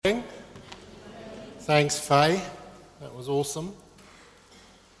Thanks, Faye. That was awesome.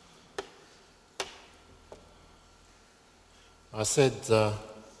 I said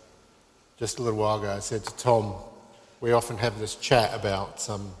just a little while ago, I said to Tom, we often have this chat about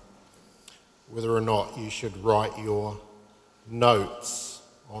whether or not you should write your notes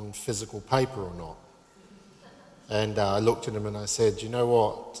on physical paper or not. And I looked at him and I said, you know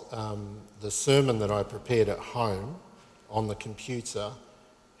what, the sermon that I prepared at home on the computer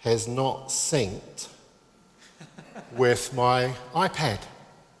has not synced with my iPad.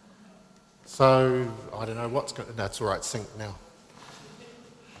 So I don't know what's going to... That's all right, synced now.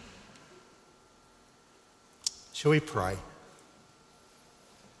 Shall we pray?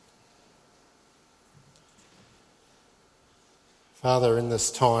 Father, in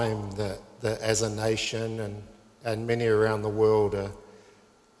this time that as a nation and many around the world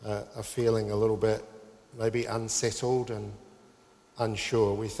are feeling a little bit maybe unsettled and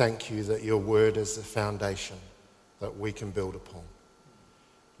unsure, we thank you that your word is the foundation that we can build upon.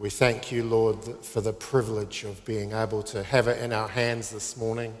 We thank you, Lord, for the privilege of being able to have it in our hands this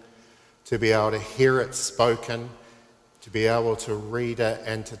morning, to be able to hear it spoken, to be able to read it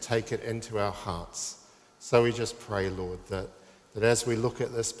and to take it into our hearts. So we just pray, Lord, that as we look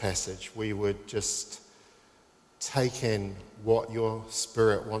at this passage, we would just take in what your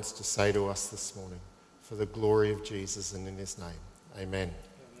Spirit wants to say to us this morning for the glory of Jesus and in his name. Amen.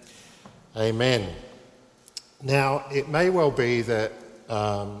 Amen. Now, it may well be that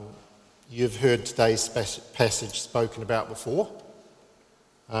you've heard today's passage spoken about before.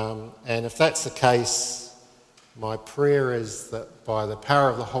 And if that's the case, my prayer is that by the power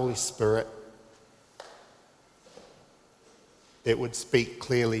of the Holy Spirit, it would speak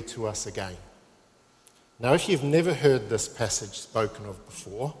clearly to us again. Now, if you've never heard this passage spoken of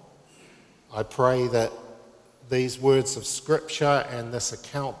before, I pray that these words of Scripture and this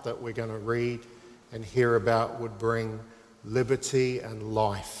account that we're going to read and hear about would bring liberty and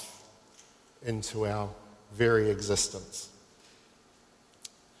life into our very existence.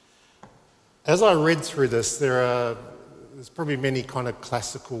 As I read through this, there's probably many kind of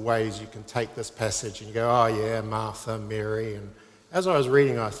classical ways you can take this passage and you go, oh yeah, Martha, Mary. And as I was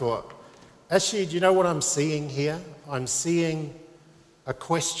reading, I thought, actually, do you know what I'm seeing here? I'm seeing a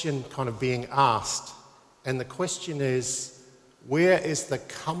question kind of being asked. And the question is, where is the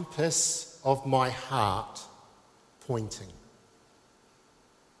compass of my heart pointing?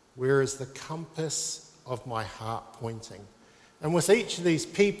 Where is the compass of my heart pointing? And with each of these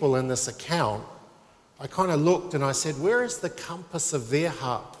people in this account, I kind of looked and I said, where is the compass of their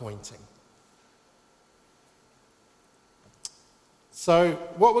heart pointing? So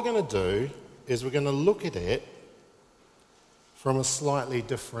what we're going to do is we're going to look at it from a slightly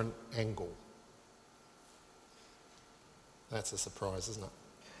different angle. That's a surprise, isn't it?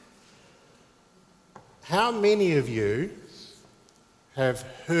 How many of you have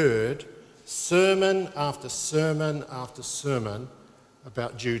heard sermon after sermon after sermon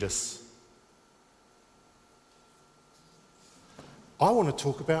about Judas? I want to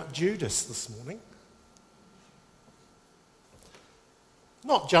talk about Judas this morning.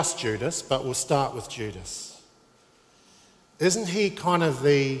 Not just Judas, but we'll start with Judas. Isn't he kind of got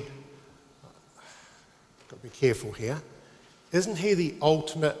to be careful here, isn't he the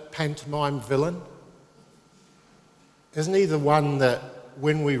ultimate pantomime villain? Isn't he the one that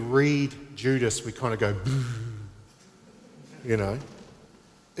when we read Judas, we kind of go, you know?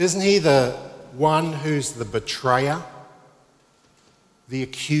 Isn't he the one who's the betrayer, the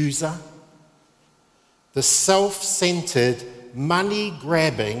accuser, the self-centered,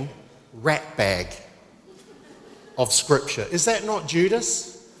 money-grabbing ratbag of Scripture? Is that not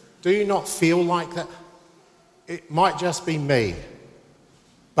Judas? Do you not feel like that? It might just be me,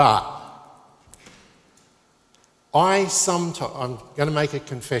 but I'm going to make a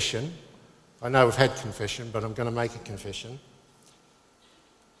confession. I know we've had confession, but I'm going to make a confession.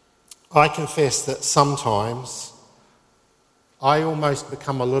 I confess that sometimes I almost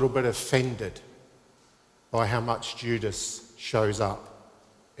become a little bit offended by how much Judas shows up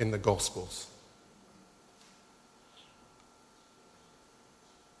in the Gospels.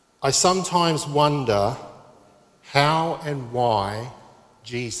 I sometimes wonder how and why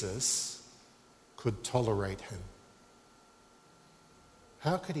Jesus could tolerate him.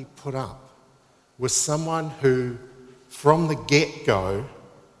 How could he put up with someone who, from the get-go,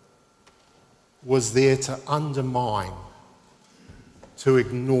 was there to undermine, to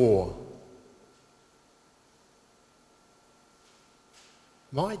ignore?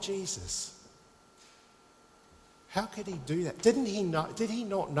 My Jesus. How could he do that? Didn't he know? Did he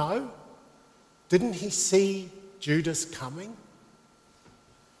not know? Didn't he see Judas coming?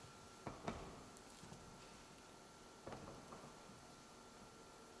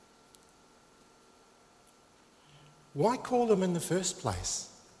 Why call him in the first place?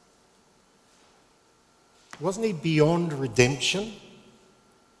 Wasn't he beyond redemption?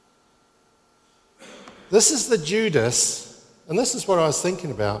 This is the Judas, and this is what I was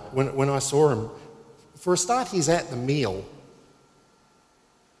thinking about when I saw him. For a start, he's at the meal.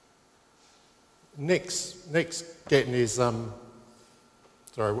 Nick's getting his, what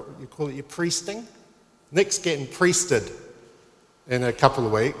you call it, your priesting? Nick's getting priested in a couple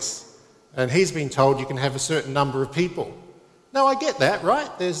of weeks, and he's been told you can have a certain number of people. Now, I get that, right?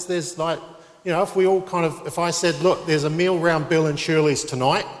 There's like, if we all if I said, look, there's a meal round Bill and Shirley's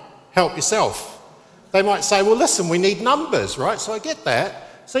tonight, help yourself. They might say, well, listen, we need numbers, right? So I get that.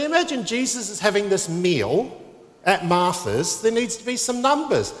 So you imagine Jesus is having this meal at Martha's. There needs to be some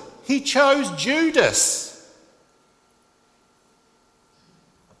numbers. He chose Judas.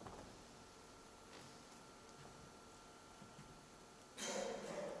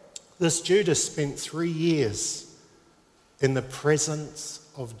 This Judas spent 3 years in the presence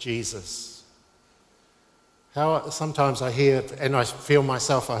of Jesus. How sometimes I hear and I feel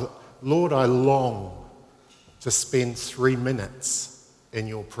myself, Lord, I long to spend 3 minutes in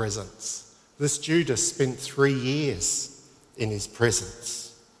your presence. This Judas spent 3 years in his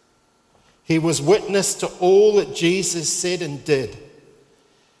presence. He was witness to all that Jesus said and did.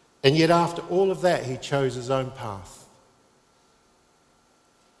 And yet after all of that, he chose his own path.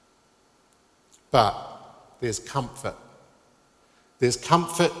 But there's comfort. There's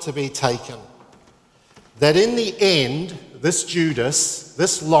comfort to be taken. That in the end, this Judas,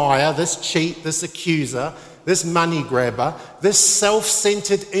 this liar, this cheat, this accuser, this money grabber, this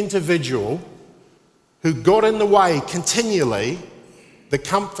self-centered individual who got in the way continually, the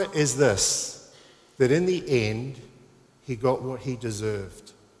comfort is this, that in the end, he got what he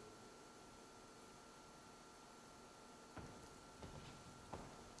deserved.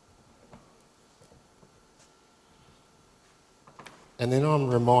 And then I'm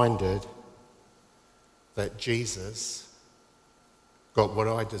reminded that Jesus got what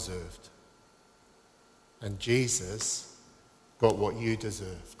I deserved. And Jesus got what you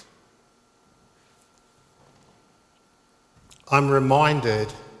deserved. I'm reminded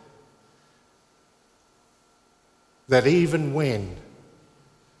that even when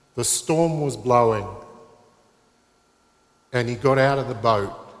the storm was blowing and he got out of the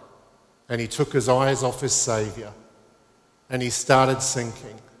boat and he took his eyes off his Saviour and he started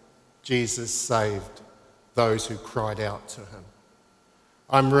sinking, Jesus saved those who cried out to him.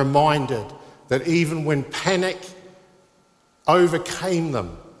 I'm reminded that even when panic overcame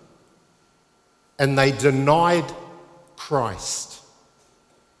them and they denied Christ,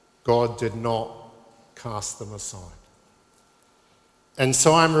 God did not cast them aside. And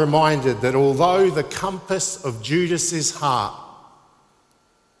so I'm reminded that although the compass of Judas's heart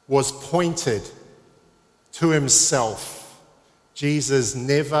was pointed to himself, Jesus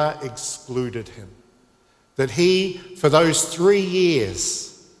never excluded him. That he, for those 3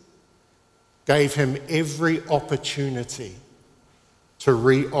 years, gave him every opportunity to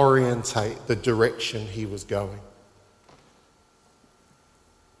reorientate the direction he was going.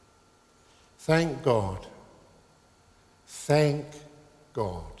 Thank God. Thank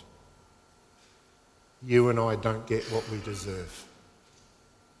God. You and I don't get what we deserve.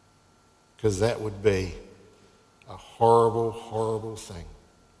 Because that would be a horrible, horrible thing.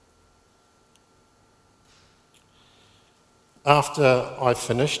 After I've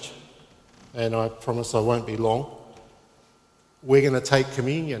finished, and I promise I won't be long, we're going to take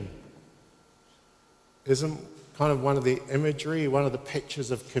communion. Isn't kind of one of the imagery, one of the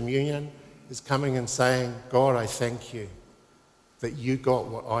pictures of communion is coming and saying, God, I thank you that you got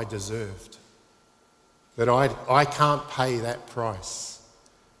what I deserved. That I can't pay that price,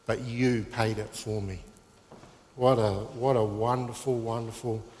 but you paid it for me. What a wonderful,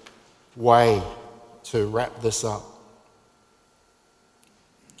 wonderful way to wrap this up.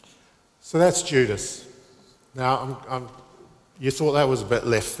 So that's Judas. Now, you thought that was a bit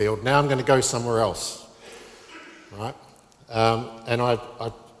left field. Now I'm going to go somewhere else, right? And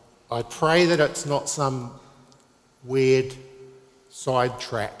I pray that it's not some weird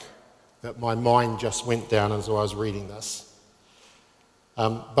sidetrack that my mind just went down as I was reading this.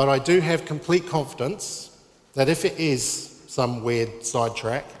 But I do have complete confidence that if it is some weird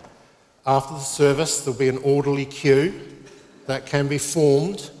sidetrack, after the service there'll be an orderly queue that can be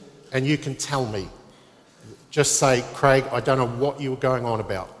formed and you can tell me. Just say, Craig, I don't know what you were going on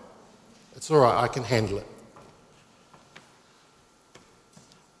about. It's all right, I can handle it.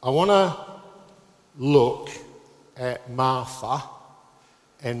 I want to look at Martha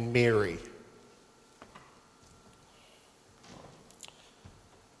and Mary.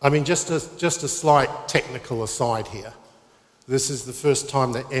 I mean, just a slight technical aside here. This is the first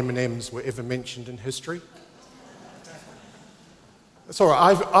time that M&Ms were ever mentioned in history. It's all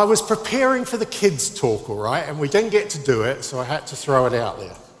right. I was preparing for the kids' talk, all right, and we didn't get to do it, so I had to throw it out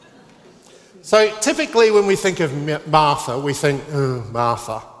there. So typically when we think of Martha, we think,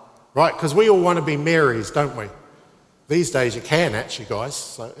 Martha, right? Because we all want to be Marys, don't we? These days you can actually, guys,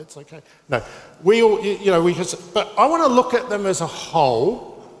 so it's okay. No, we all, but I want to look at them as a whole,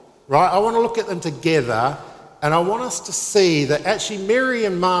 right? I want to look at them together, and I want us to see that actually Mary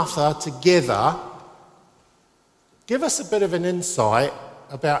and Martha together give us a bit of an insight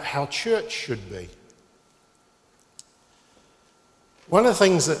about how church should be. One of the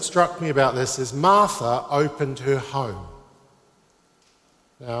things that struck me about this is Martha opened her home.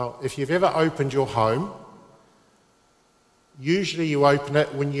 Now, if you've ever opened your home, usually you open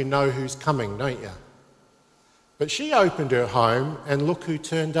it when you know who's coming, don't you? But she opened her home and look who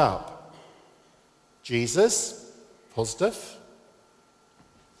turned up. Jesus, positive.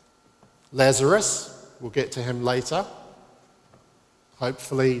 Lazarus, we'll get to him later.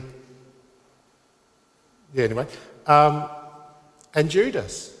 Hopefully, yeah, anyway. And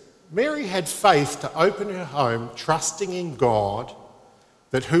Judas. Mary had faith to open her home, trusting in God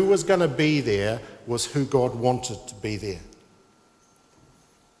that who was going to be there was who God wanted to be there.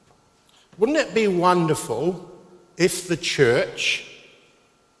 Wouldn't it be wonderful if the church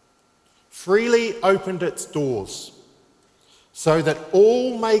freely opened its doors so that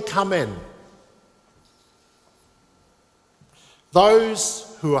all may come in?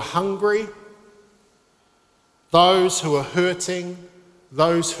 Those who are hungry, those who are hurting,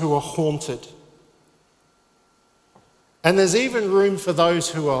 those who are haunted. And there's even room for those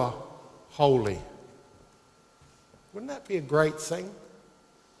who are holy. Wouldn't that be a great thing?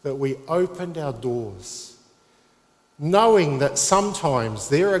 That we opened our doors, knowing that sometimes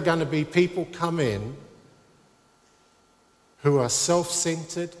there are going to be people come in who are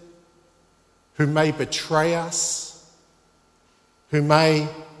self-centered, who may betray us, who may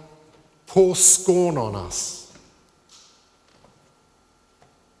pour scorn on us.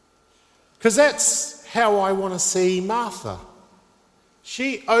 Because that's how I want to see Martha.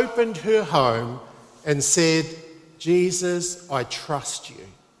 She opened her home and said, Jesus, I trust you.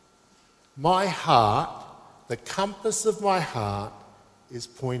 My heart, the compass of my heart, is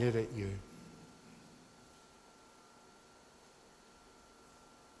pointed at you.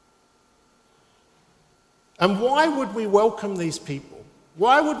 And why would we welcome these people?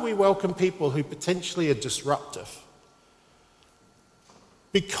 Why would we welcome people who potentially are disruptive?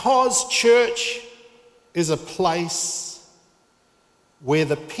 Because church is a place where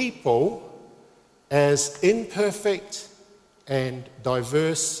the people, as imperfect and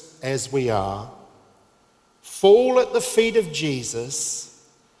diverse as we are, fall at the feet of Jesus,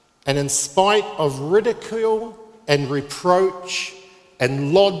 and in spite of ridicule and reproach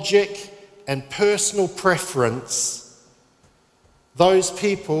and logic and personal preference, those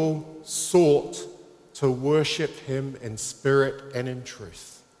people sought to worship him in spirit and in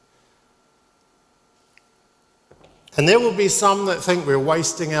truth. And there will be some that think we're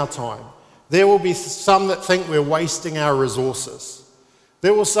wasting our time. There will be some that think we're wasting our resources.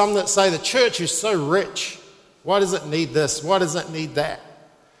 There will be some that say the church is so rich. Why does it need this? Why does it need that?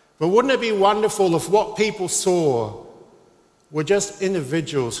 But wouldn't it be wonderful if what people saw were just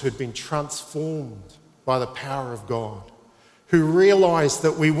individuals who'd been transformed by the power of God, who realized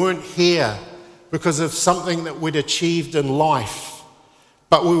that we weren't here because of something that we'd achieved in life,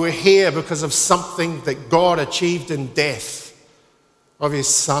 but we were here because of something that God achieved in death of his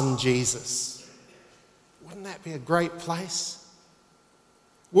son Jesus. Wouldn't that be a great place?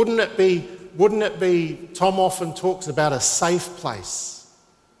 Wouldn't it be, Tom often talks about a safe place.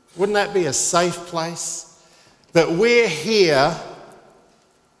 Wouldn't that be a safe place? That we're here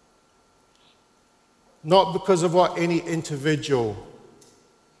not because of what any individual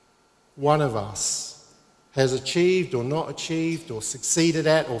one of us has achieved or not achieved or succeeded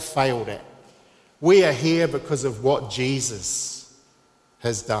at or failed at. We are here because of what Jesus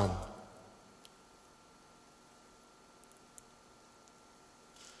has done.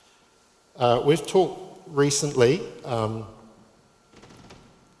 We've talked recently, I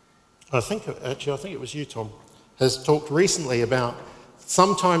think it was you, Tom, has talked recently about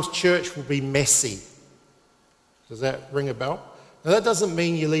sometimes church will be messy. Does that ring a bell? Now, that doesn't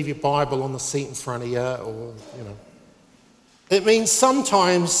mean you leave your Bible on the seat in front of you or, It means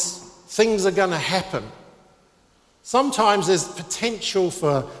sometimes things are going to happen. Sometimes there's potential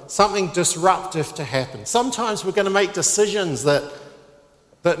for something disruptive to happen. Sometimes we're going to make decisions that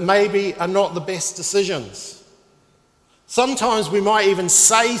maybe are not the best decisions. Sometimes we might even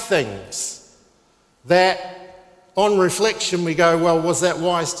say things that on reflection we go, well, was that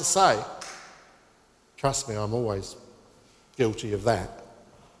wise to say? Trust me, I'm always guilty of that,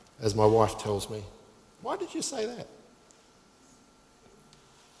 as my wife tells me. Why did you say that?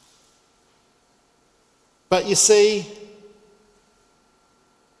 But you see,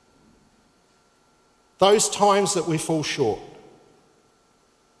 those times that we fall short,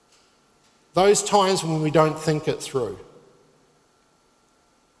 those times when we don't think it through,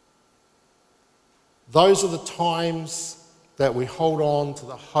 those are the times that we hold on to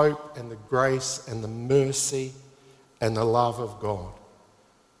the hope and the grace and the mercy and the love of God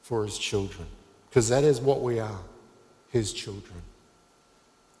for his children. Because that is what we are, his children.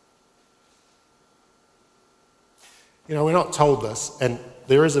 You know, we're not told this, and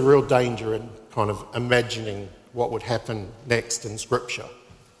there is a real danger in kind of imagining what would happen next in Scripture.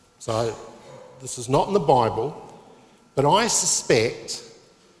 So this is not in the Bible, but I suspect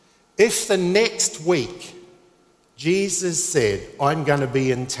if the next week Jesus said, I'm going to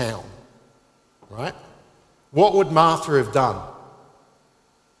be in town, right? What would Martha have done?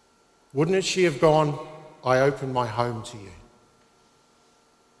 Wouldn't she have gone, I open my home to you?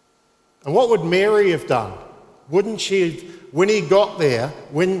 And what would Mary have done? Wouldn't she have, when he got there,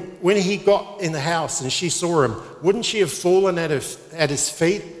 when he got in the house and she saw him, wouldn't she have fallen at his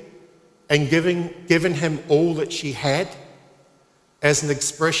feet and given him all that she had as an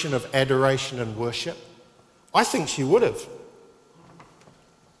expression of adoration and worship? I think she would have.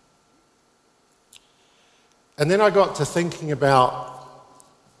 And then I got to thinking about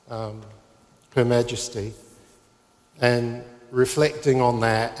Her Majesty and reflecting on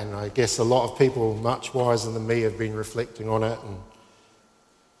that, and I guess a lot of people much wiser than me have been reflecting on it.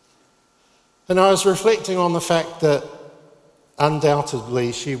 And I was reflecting on the fact that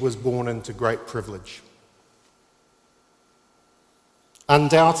undoubtedly she was born into great privilege.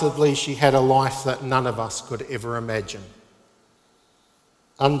 Undoubtedly she had a life that none of us could ever imagine.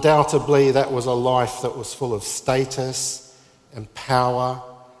 Undoubtedly that was a life that was full of status and power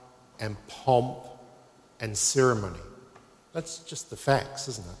and pomp and ceremony. That's just the facts,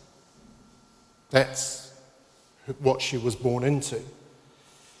 isn't it? That's what she was born into.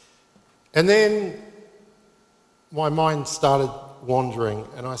 And then my mind started wandering,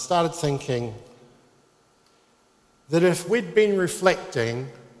 and I started thinking that if we'd been reflecting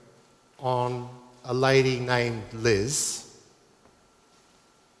on a lady named Liz,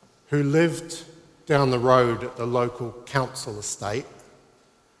 who lived down the road at the local council estate,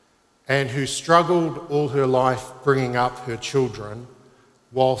 and who struggled all her life bringing up her children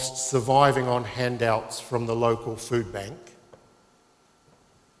whilst surviving on handouts from the local food bank,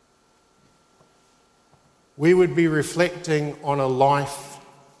 we would be reflecting on a life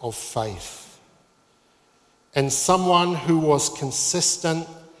of faith and someone who was consistent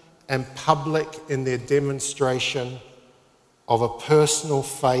and public in their demonstration of a personal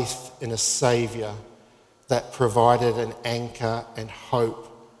faith in a Saviour that provided an anchor and hope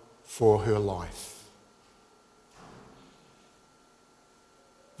for her life.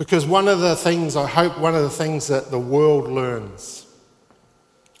 Because one of the things that the world learns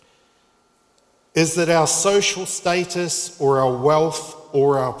is that our social status or our wealth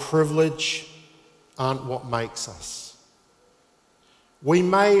or our privilege aren't what makes us. We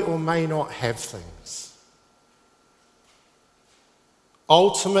may or may not have things.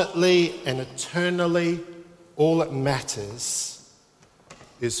 Ultimately and eternally, all that matters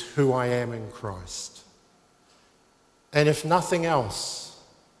is who I am in Christ. And if nothing else,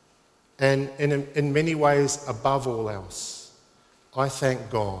 and in many ways above all else, I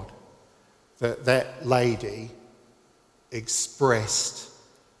thank God that that lady expressed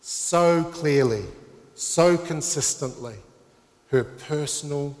so clearly, so consistently, her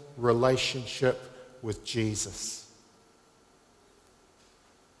personal relationship with Jesus.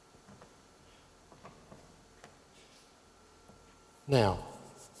 Now,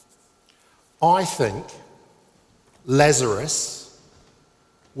 I think Lazarus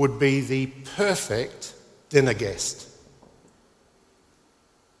would be the perfect dinner guest.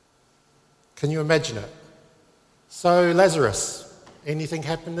 Can you imagine it? So, Lazarus, anything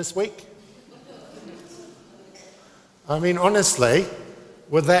happened this week? I mean, honestly,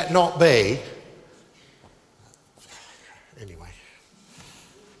 would that not be? Anyway,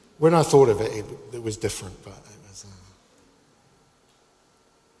 when I thought of it, it was different, but it was.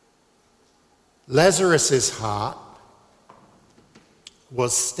 Lazarus's heart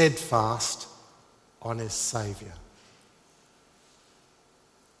was steadfast on his Saviour.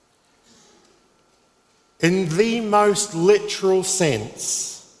 In the most literal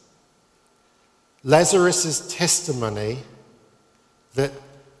sense, Lazarus' testimony that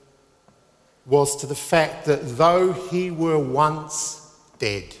was to the fact that though he were once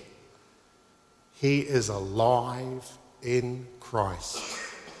dead, he is alive in Christ.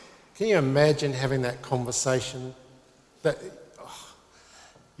 Can you imagine having that conversation?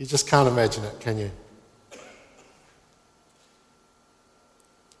 You just can't imagine it, can you?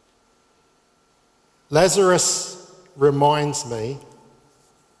 Lazarus reminds me,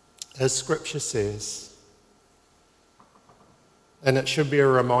 as Scripture says, and it should be a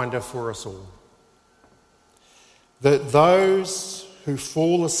reminder for us all, that those who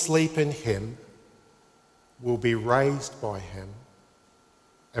fall asleep in him will be raised by him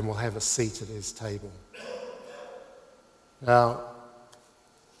and will have a seat at his table. Now,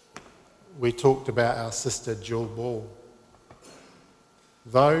 we talked about our sister Jill Ball.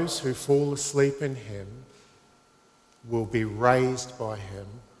 Those who fall asleep in him will be raised by him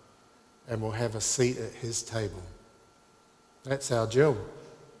and will have a seat at his table. That's our Jill.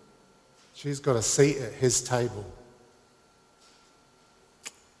 She's got a seat at his table.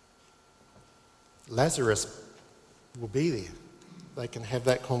 Lazarus will be there. They can have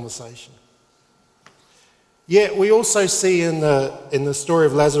that conversation. Yet we also see in the story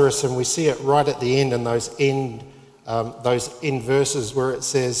of Lazarus, and we see it right at the end in those end verses where it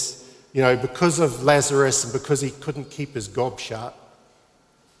says, because of Lazarus and because he couldn't keep his gob shut,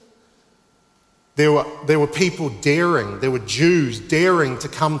 there were people there were Jews daring to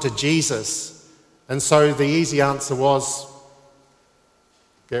come to Jesus. And so the easy answer was,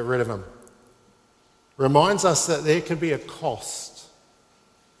 get rid of him. Reminds us that there can be a cost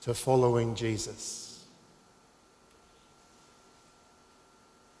to following Jesus.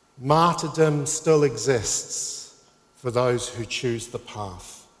 Martyrdom still exists for those who choose the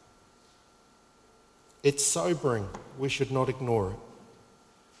path. It's sobering. We should not ignore it.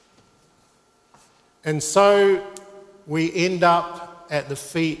 And so we end up at the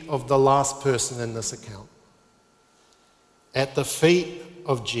feet of the last person in this account, at the feet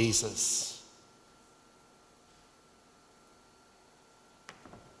of Jesus.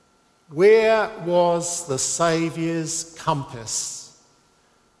 Where was the Saviour's compass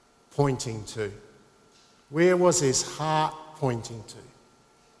pointing to? Where was his heart pointing to?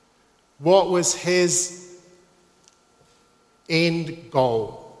 What was his end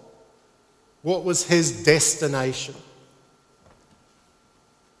goal? What was his destination?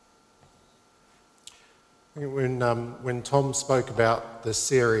 When Tom spoke about the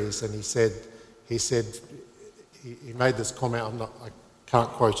series, and he made this comment. I can't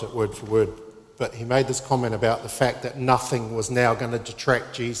quote it word for word, but he made this comment about the fact that nothing was now going to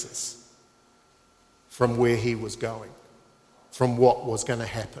detract Jesus from where he was going, from what was going to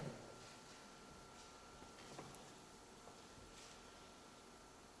happen.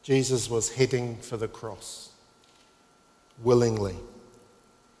 Jesus was heading for the cross, willingly,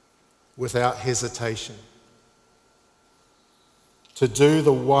 without hesitation, to do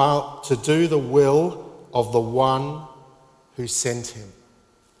the will of the one who sent him.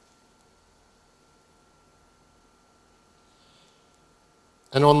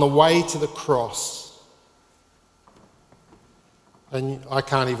 And on the way to the cross, and I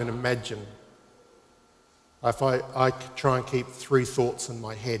can't even imagine, if I try and keep three thoughts in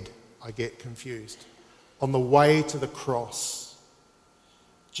my head, I get confused. On the way to the cross,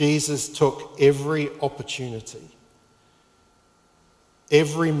 Jesus took every opportunity,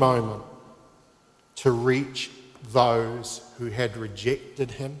 every moment to reach those who had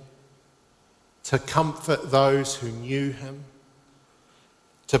rejected him, to comfort those who knew him,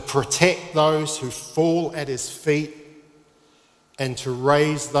 to protect those who fall at his feet, and to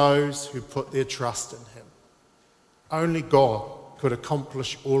raise those who put their trust in him. Only God could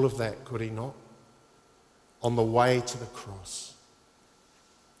accomplish all of that, could he not? On the way to the cross.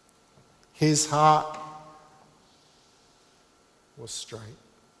 His heart was straight.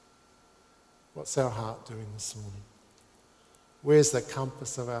 What's our heart doing this morning? Where's the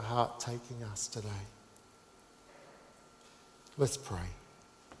compass of our heart taking us today? Let's pray.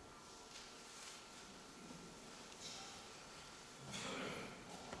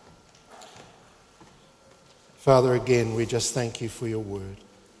 Father, again, we just thank you for your word.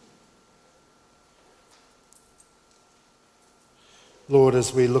 Lord,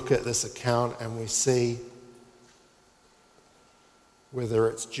 as we look at this account and we see whether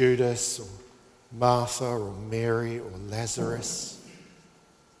it's Judas or Martha or Mary or Lazarus,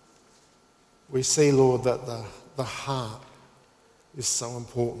 we see, Lord, that the heart is so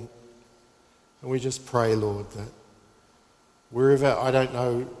important. And we just pray, Lord, that wherever, I don't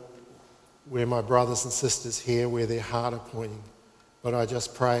know where my brothers and sisters here, where their heart are pointing, But I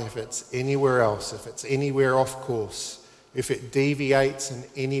just pray if it's anywhere else, if it's anywhere off course, if it deviates in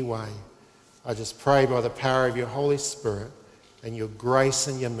any way, I just pray by the power of your Holy Spirit and your grace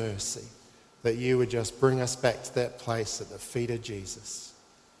and your mercy that you would just bring us back to that place at the feet of Jesus.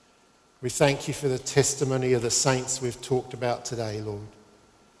 We thank you for the testimony of the saints we've talked about today, Lord.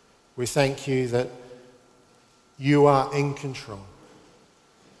 We thank you that you are in control.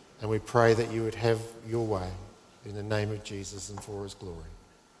 And we pray that you would have your way in the name of Jesus and for his glory.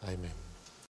 Amen.